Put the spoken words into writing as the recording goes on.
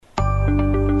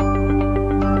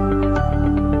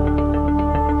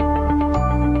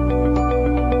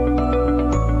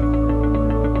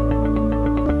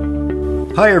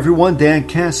Hi everyone, Dan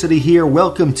Cassidy here.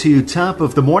 Welcome to Top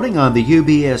of the Morning on the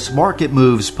UBS Market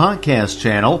Moves podcast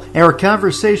channel. Our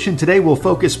conversation today will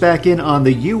focus back in on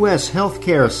the U.S.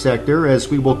 healthcare sector as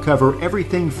we will cover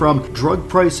everything from drug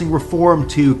pricing reform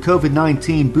to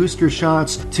COVID-19 booster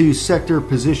shots to sector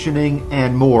positioning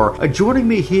and more. Joining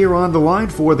me here on the line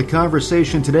for the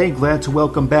conversation today, glad to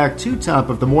welcome back to Top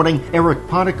of the Morning, Eric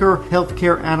Ponecker,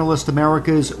 Healthcare Analyst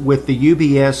Americas with the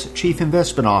UBS Chief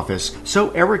Investment Office. So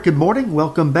Eric, good morning.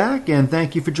 Welcome back, and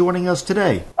thank you for joining us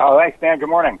today. Oh, thanks, Dan. Good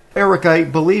morning. Eric, I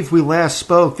believe we last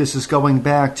spoke. This is going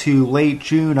back to late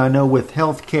June. I know with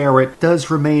healthcare, it does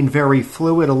remain very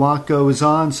fluid. A lot goes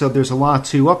on, so there's a lot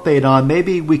to update on.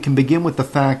 Maybe we can begin with the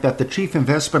fact that the Chief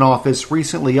Investment Office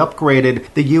recently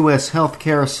upgraded the U.S.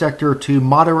 healthcare sector to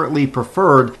moderately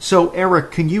preferred. So,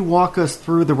 Eric, can you walk us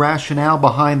through the rationale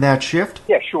behind that shift?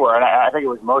 Yeah, sure. And I think it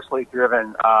was mostly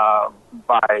driven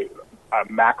by a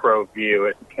macro view.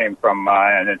 It came from,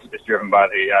 and it's driven by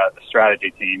the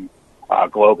strategy team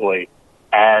globally.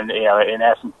 And in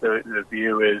essence, the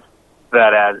view is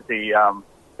that as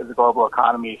the global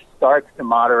economy starts to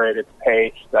moderate its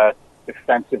pace, that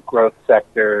defensive growth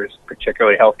sectors,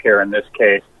 particularly healthcare in this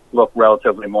case, look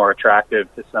relatively more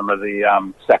attractive to some of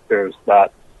the sectors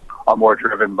that are more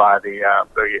driven by the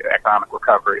economic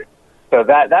recovery. So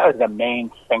that was the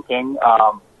main thinking.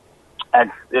 And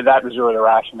that was really the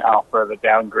rationale for the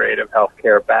downgrade of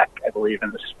healthcare back, I believe,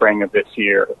 in the spring of this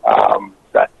year.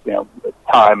 That, the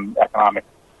time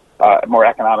more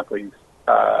economically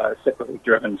cyclically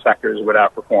driven sectors would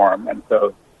outperform. And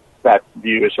so that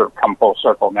view has sort of come full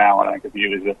circle now, and I think the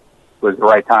view is it was the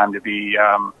right time to be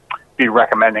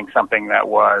recommending something that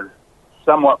was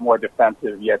somewhat more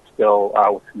defensive, yet still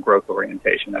with some growth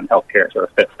orientation, and healthcare sort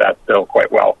of fits that bill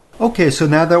quite well. Okay, so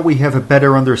now that we have a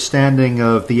better understanding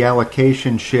of the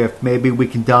allocation shift, maybe we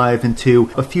can dive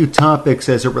into a few topics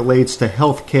as it relates to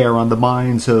healthcare on the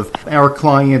minds of our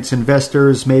clients,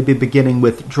 investors, maybe beginning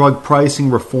with drug pricing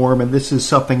reform, and this is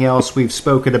something else we've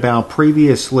spoken about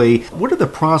previously. What are the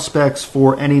prospects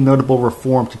for any notable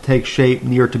reform to take shape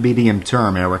near to medium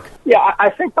term, Eric? Yeah, I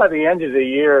think by the end of the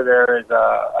year, there is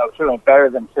a certainly better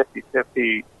than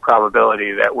 50-50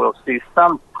 probability that we'll see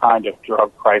some kind of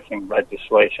drug pricing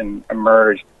legislation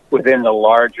emerge within the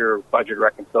larger budget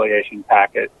reconciliation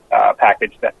package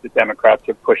that the Democrats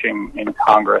are pushing in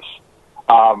Congress.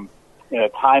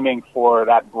 Timing for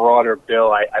that broader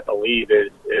bill, I believe,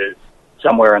 is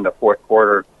somewhere in the fourth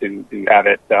quarter to have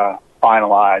it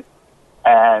finalized.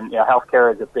 And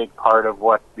healthcare is a big part of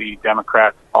what the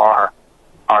Democrats are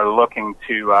looking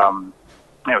to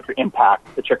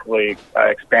impact, particularly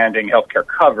expanding healthcare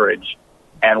coverage.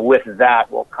 And with that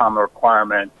will come a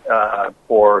requirement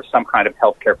for some kind of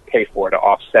healthcare pay for to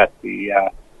offset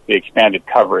the expanded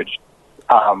coverage.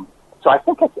 So I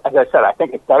think, as I said, I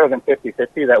think it's better than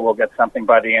 50-50 that we'll get something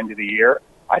by the end of the year.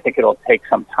 I think it'll take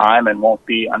some time and won't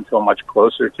be until much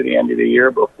closer to the end of the year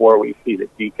before we see the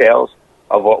details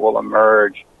of what will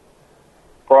emerge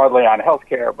broadly on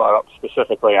healthcare, but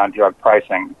specifically on drug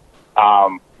pricing.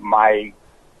 My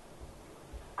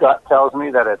gut tells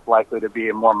me that it's likely to be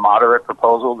a more moderate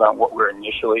proposal than what we're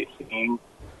initially seeing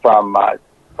from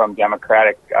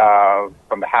Democratic,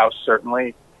 from the House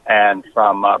certainly, and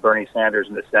from Bernie Sanders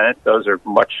in the Senate. Those are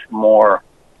much more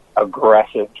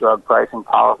aggressive drug pricing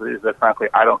policies that, frankly,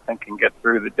 I don't think can get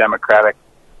through the Democratic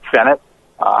Senate,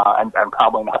 and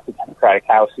probably not the Democratic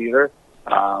House either.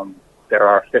 There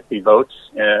are 50 votes,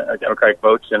 Democratic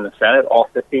votes in the Senate. All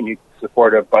 50 need to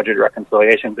support a budget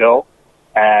reconciliation bill.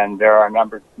 And there are a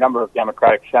number of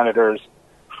Democratic senators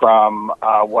from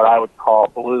what I would call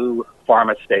blue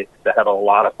pharma states that have a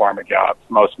lot of pharma jobs,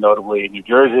 most notably New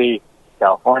Jersey,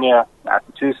 California,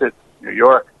 Massachusetts, New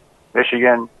York,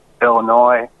 Michigan,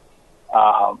 Illinois,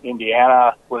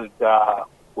 Indiana which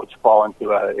fall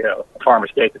into a pharma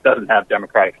state that doesn't have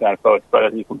Democratic Senate votes. But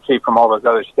as you can see from all those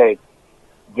other states,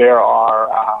 there are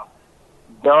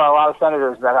a lot of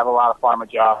senators that have a lot of pharma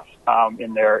jobs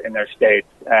in their states,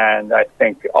 and I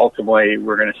think ultimately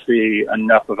we're going to see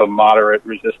enough of a moderate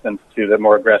resistance to the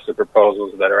more aggressive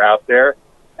proposals that are out there.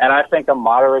 And I think a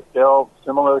moderate bill,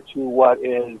 similar to what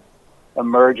is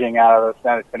emerging out of the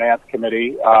Senate Finance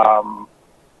Committee,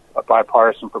 a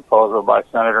bipartisan proposal by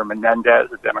Senator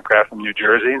Menendez, a Democrat from New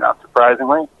Jersey, not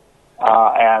surprisingly,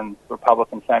 and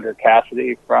Republican Senator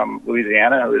Cassidy from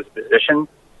Louisiana, who is positioned.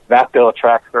 That bill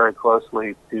tracks very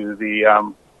closely to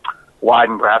the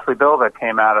Wyden-Grassley bill that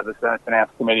came out of the Senate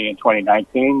Finance Committee in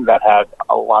 2019 that had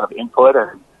a lot of input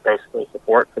and basically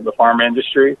support for the pharma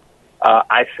industry.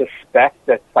 I suspect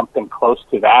that something close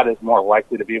to that is more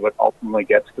likely to be what ultimately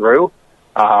gets through.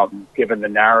 given the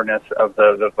narrowness of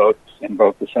the votes in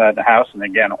both the Senate and the House, and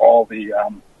again, all the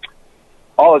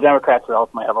Democrats that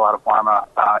ultimately have a lot of pharma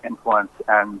influence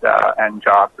and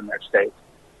jobs in their states.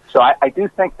 So I do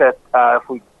think that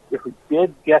if we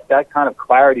did get that kind of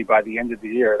clarity by the end of the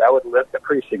year, that would lift a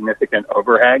pretty significant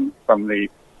overhang from the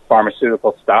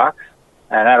pharmaceutical stocks.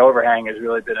 And that overhang has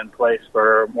really been in place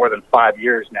for more than 5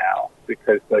 years now,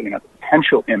 because the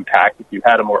potential impact, if you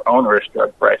had a more onerous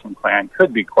drug pricing plan,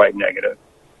 could be quite negative.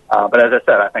 But as I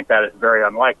said, I think that is very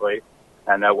unlikely,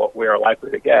 and that what we are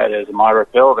likely to get is a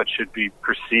moderate bill that should be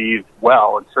perceived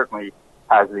well and certainly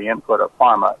has the input of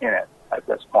pharma in it at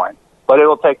this point. But it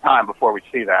will take time before we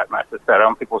see that. And as I said, I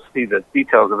don't think we'll see the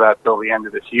details of that till the end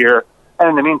of this year. And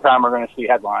in the meantime, we're going to see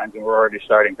headlines, and we're already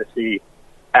starting to see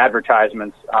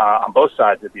advertisements on both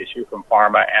sides of the issue, from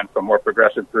pharma and from more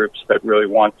progressive groups that really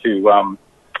want to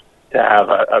have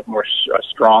a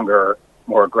stronger,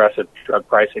 more aggressive drug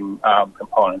pricing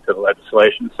component to the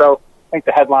legislation. So I think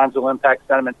the headlines will impact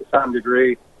sentiment to some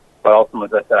degree, but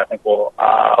ultimately, as I said, I think we'll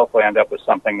hopefully end up with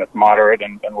something that's moderate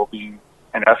and will be,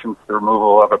 in essence, the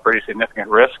removal of a pretty significant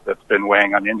risk that's been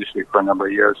weighing on the industry for a number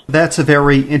of years. That's a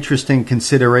very interesting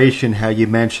consideration, how you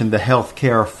mentioned the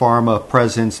healthcare pharma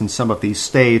presence in some of these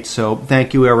states. So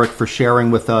thank you, Eric, for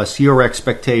sharing with us your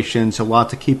expectations. A lot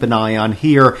to keep an eye on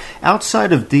here.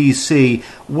 Outside of D.C.,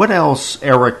 what else,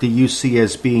 Eric, do you see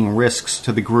as being risks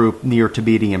to the group near to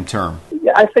medium term?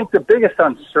 Yeah, I think the biggest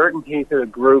uncertainty to the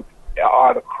group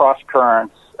are the cross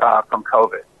currents from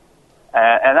COVID.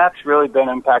 And that's really been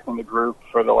impacting the group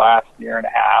for the last year and a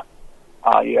half.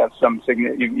 We have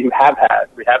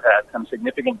had some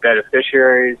significant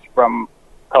beneficiaries from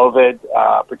COVID,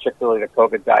 particularly the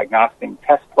COVID diagnostic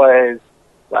test plays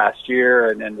last year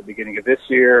and in the beginning of this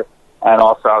year, and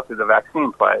also through the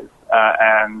vaccine plays.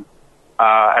 And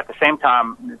at the same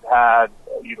time, we've had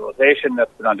utilization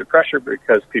that's been under pressure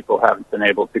because people haven't been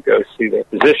able to go see their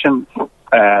physicians,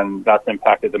 and that's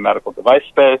impacted the medical device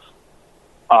space,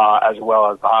 as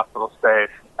well as the hospital space.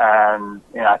 And,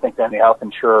 I think then the health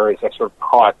insurers are sort of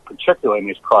caught, particularly in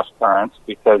these cross currents,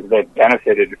 because they've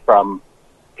benefited from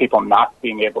people not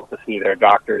being able to see their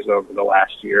doctors over the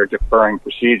last year, deferring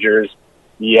procedures,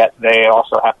 yet they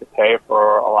also have to pay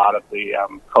for a lot of the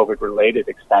COVID-related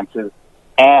expenses.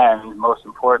 And most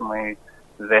importantly,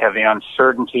 they have the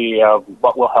uncertainty of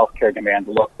what will healthcare demand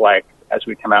look like as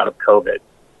we come out of COVID.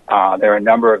 There are a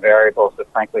number of variables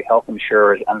that, frankly, health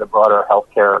insurers and the broader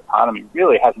healthcare economy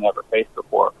really hasn't ever faced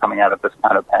before coming out of this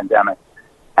kind of pandemic.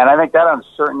 And I think that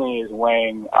uncertainty is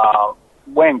weighing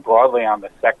broadly on the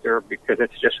sector, because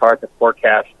it's just hard to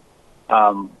forecast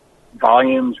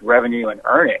volumes, revenue, and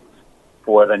earnings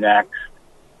for the next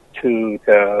 2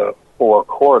 to 4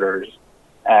 quarters.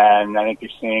 And I think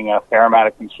you're seeing a fair amount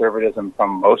of conservatism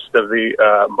from most of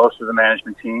the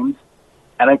management teams.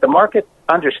 And I think the market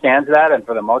understands that, and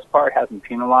for the most part hasn't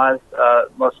penalized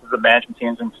most of the management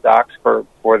teams and stocks for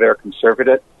their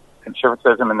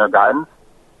conservatism in their guidance.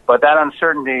 But that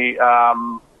uncertainty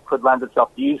could lend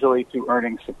itself easily to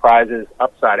earnings surprises,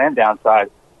 upside and downside,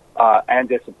 and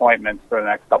disappointments for the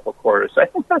next couple of quarters. So I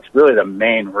think that's really the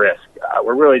main risk.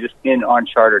 We're really just in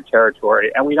uncharted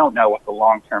territory, and we don't know what the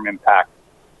long-term impact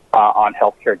on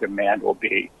healthcare demand will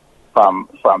be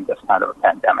from this kind of a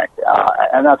pandemic.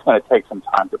 And that's going to take some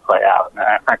time to play out.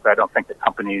 And frankly, I don't think the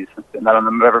companies, none of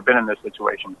them have ever been in this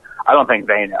situation, I don't think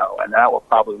they know. And that will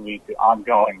probably lead to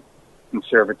ongoing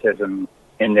conservatism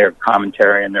in their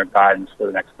commentary and their guidance for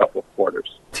the next couple of quarters.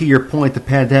 To your point, the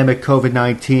pandemic,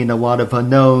 COVID-19, a lot of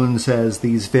unknowns as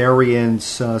these variants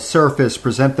surface,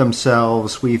 present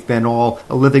themselves. We've been all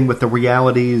living with the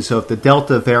realities of the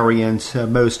Delta variant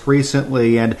most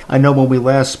recently. And I know when we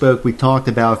last spoke, we talked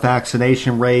about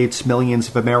vaccination rates. Millions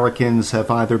of Americans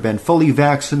have either been fully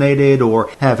vaccinated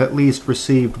or have at least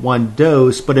received one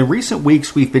dose. But in recent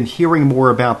weeks, we've been hearing more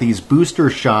about these booster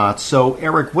shots. So,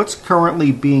 Eric, what's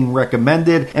currently being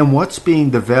recommended and what's being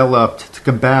developed to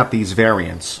combat these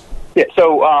variants? Yeah,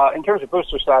 so in terms of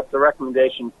booster shots, the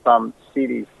recommendation from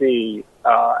CDC,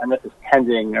 and this is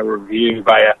pending a review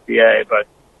by FDA, but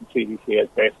CDC has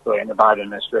basically, and the Biden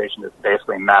administration has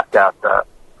basically mapped out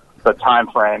the time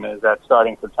frame, is that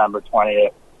starting September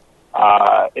 20th,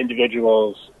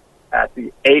 individuals at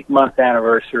the 8-month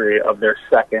anniversary of their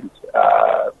second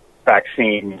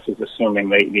vaccine, this is assuming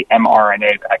the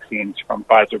mRNA vaccines from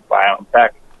Pfizer,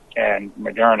 BioNTech, and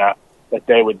Moderna, that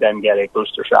they would then get a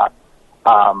booster shot.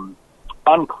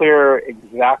 Unclear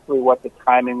exactly what the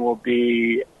timing will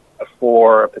be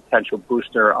for a potential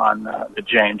booster on the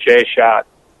J&J shot.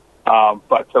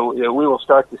 But so we will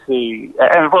start to see,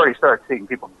 and we've already started seeing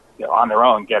people on their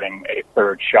own getting a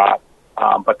third shot.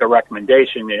 But the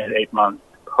recommendation is 8 months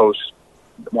post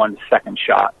one's second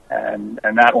shot, and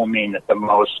that will mean that the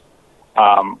most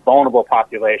vulnerable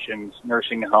populations,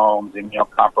 nursing homes,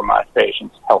 immunocompromised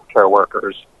patients, healthcare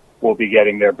workers, will be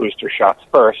getting their booster shots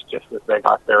first, just as they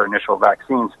got their initial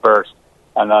vaccines first,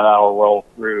 and then that'll roll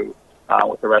through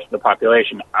with the rest of the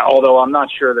population. Although I'm not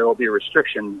sure there will be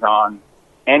restrictions on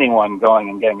anyone going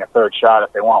and getting a third shot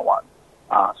if they want one.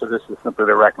 So this is simply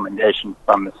the recommendation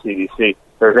from the CDC.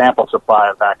 There's ample supply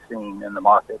of vaccine in the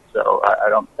market, so I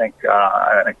don't think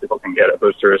people can get a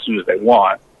booster as soon as they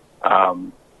want.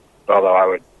 Although I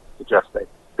would suggest they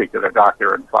speak to their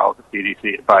doctor and follow the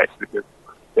CDC advice, because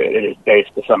it is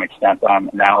based to some extent on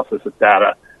analysis of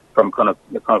data from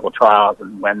the clinical trials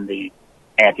and when the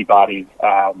antibodies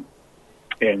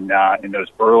in those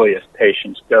earliest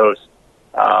patients dosed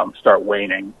start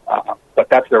waning. But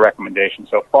that's the recommendation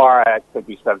so far. It could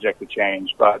be subject to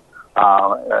change, but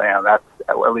that's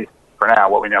at least for now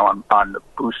what we know on the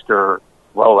booster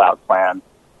rollout plan.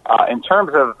 In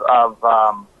terms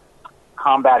of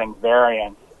combating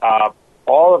variants,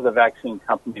 all of the vaccine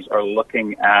companies are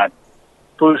looking at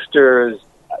boosters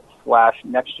 /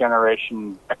 next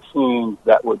generation vaccines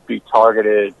that would be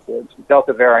targeted towards the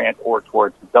Delta variant or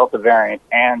towards the Delta variant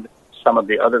and some of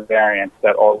the other variants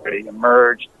that already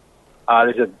emerged.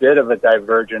 There's a bit of a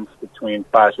divergence between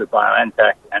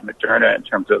Pfizer-BioNTech and Moderna in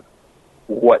terms of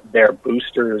what their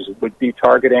boosters would be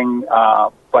targeting.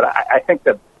 But I think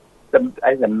the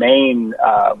main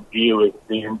view is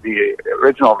the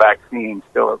original vaccines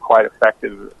still are quite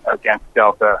effective against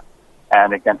Delta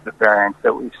and against the variants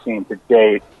that we've seen to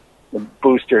date. The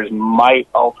boosters might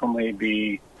ultimately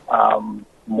be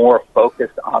more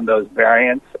focused on those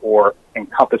variants or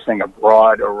encompassing a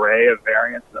broad array of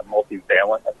variants, a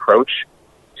multivalent approach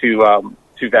to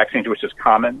vaccines, which is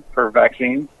common for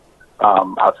vaccines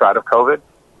outside of COVID.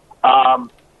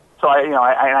 So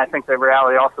I think the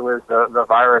reality also is the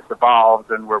virus evolves,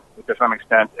 and we're, to some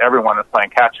extent, everyone is playing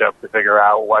catch up to figure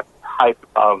out what type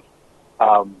of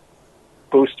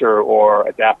booster or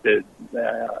adapted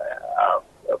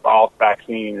evolved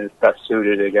vaccine is best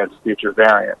suited against future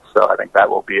variants. So I think that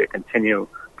will be a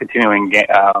continuing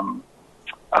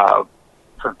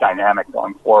sort of dynamic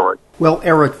going forward. Well,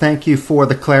 Eric, thank you for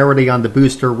the clarity on the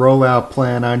booster rollout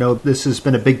plan. I know this has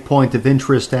been a big point of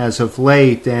interest as of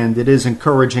late, and it is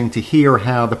encouraging to hear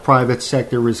how the private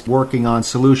sector is working on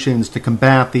solutions to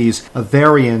combat these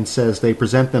variants as they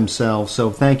present themselves.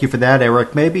 So thank you for that,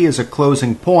 Eric. Maybe as a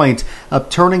closing point,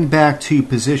 turning back to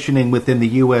positioning within the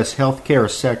U.S. healthcare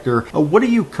sector, what are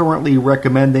you currently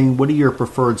recommending? What are your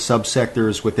preferred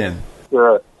subsectors within?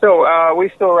 Sure. So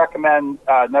we still recommend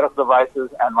medical devices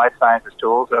and life sciences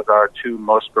tools as our two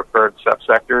most preferred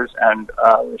subsectors, and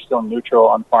we're still neutral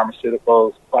on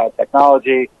pharmaceuticals,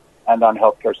 biotechnology, and on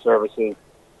healthcare services.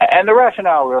 And the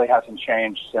rationale really hasn't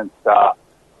changed since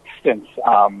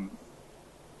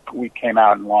we came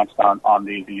out and launched on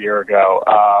these a year ago,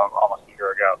 almost a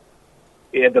year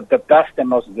ago. The best and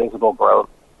most visible growth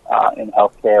in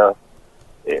healthcare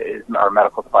is our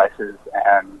medical devices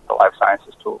and the life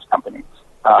sciences tools companies.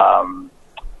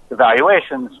 The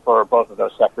valuations for both of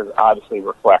those sectors obviously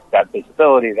reflect that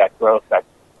visibility, that growth, that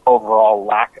overall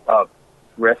lack of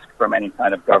risk from any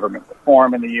kind of government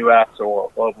reform in the U.S.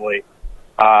 or globally,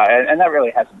 and that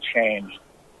really hasn't changed.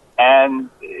 And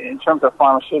in terms of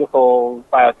pharmaceutical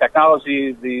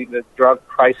biotechnology, the drug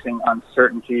pricing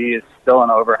uncertainty is still an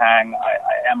overhang.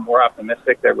 I am more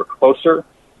optimistic that we're closer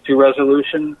to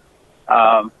resolution,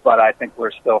 but I think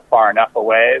we're still far enough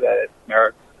away that it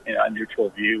merits a neutral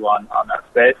view on that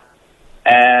space.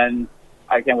 And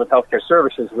again, with healthcare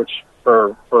services, which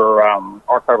for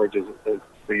our coverage is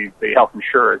the health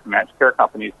insurers, managed care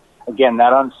companies, again,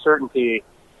 that uncertainty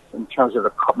in terms of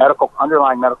the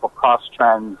underlying medical cost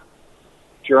trends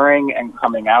during and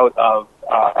coming out of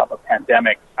a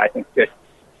pandemic, I think this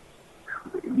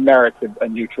merits a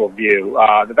neutral view.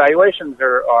 The valuations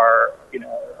are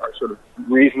sort of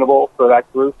reasonable for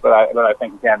that group, but I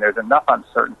think again there's enough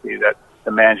uncertainty that the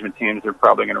management teams are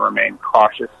probably going to remain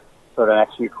cautious for the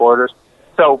next few quarters.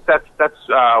 So that's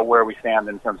where we stand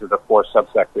in terms of the four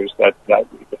subsectors that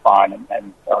we define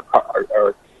and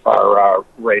our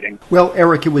rating. Well,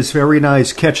 Eric, it was very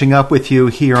nice catching up with you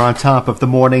here on Top of the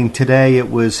Morning today. It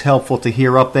was helpful to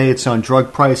hear updates on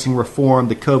drug pricing reform,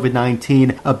 the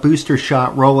COVID-19 booster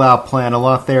shot rollout plan, a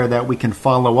lot there that we can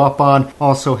follow up on.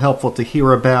 Also helpful to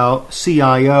hear about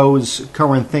CIO's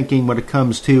current thinking when it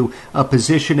comes to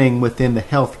positioning within the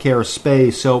healthcare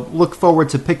space. So look forward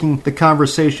to picking the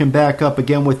conversation back up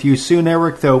again with you soon,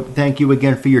 Eric, though thank you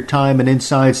again for your time and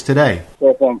insights today.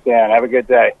 Sure thing, Dan. Have a good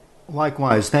day.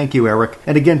 Likewise. Thank you, Eric.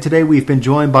 And again, today we've been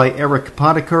joined by Eric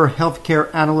Potiker,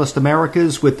 Healthcare Analyst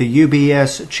Americas with the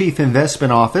UBS Chief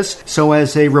Investment Office. So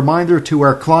as a reminder to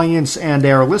our clients and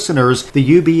our listeners,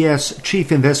 the UBS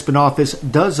Chief Investment Office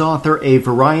does author a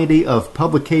variety of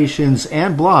publications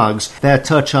and blogs that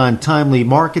touch on timely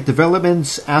market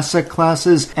developments, asset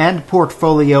classes, and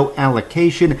portfolio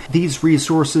allocation. These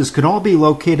resources can all be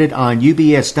located on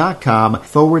ubs.com/CIO.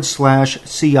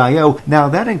 Now,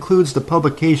 that includes the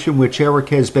publication which Eric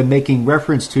has been making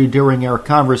reference to during our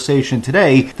conversation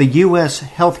today, the U.S.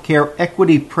 Healthcare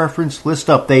Equity Preference List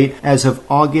Update as of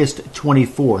August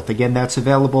 24th. Again, that's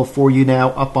available for you now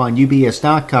up on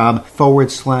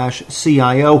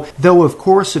ubs.com/CIO. Though, of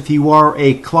course, if you are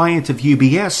a client of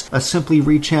UBS, simply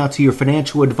reach out to your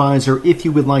financial advisor if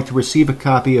you would like to receive a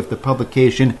copy of the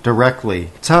publication directly.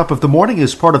 Top of the Morning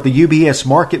is part of the UBS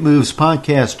Market Moves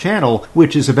podcast channel,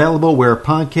 which is available where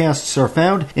podcasts are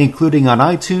found, including on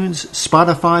iTunes,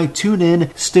 Spotify, TuneIn,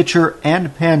 Stitcher,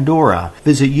 and Pandora.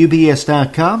 Visit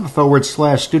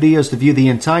ubs.com/studios to view the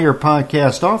entire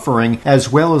podcast offering, as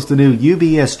well as the new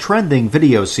UBS Trending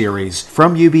video series.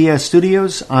 From UBS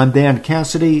Studios, I'm Dan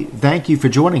Cassidy. Thank you for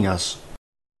joining us.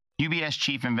 UBS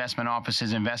Chief Investment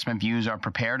Office's investment views are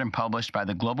prepared and published by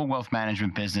the global wealth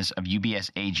management business of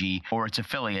UBS AG or its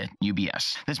affiliate,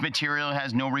 UBS. This material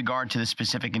has no regard to the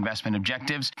specific investment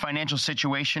objectives, financial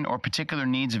situation, or particular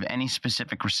needs of any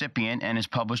specific recipient and is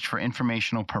published for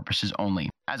informational purposes only.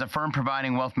 As a firm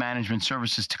providing wealth management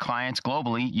services to clients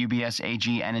globally, UBS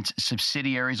AG and its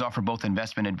subsidiaries offer both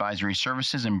investment advisory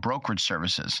services and brokerage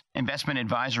services. Investment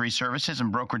advisory services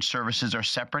and brokerage services are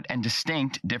separate and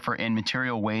distinct, differ in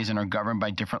material ways, and are governed by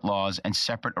different laws and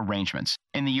separate arrangements.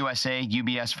 In the USA,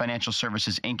 UBS Financial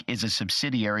Services Inc. is a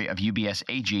subsidiary of UBS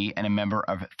AG and a member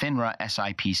of FINRA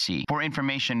SIPC. For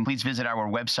information, please visit our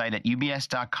website at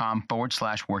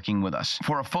ubs.com/working with us.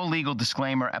 For a full legal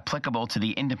disclaimer applicable to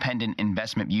the independent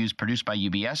investment views produced by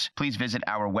UBS, please visit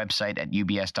our website at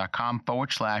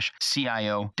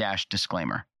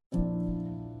ubs.com/CIO-disclaimer.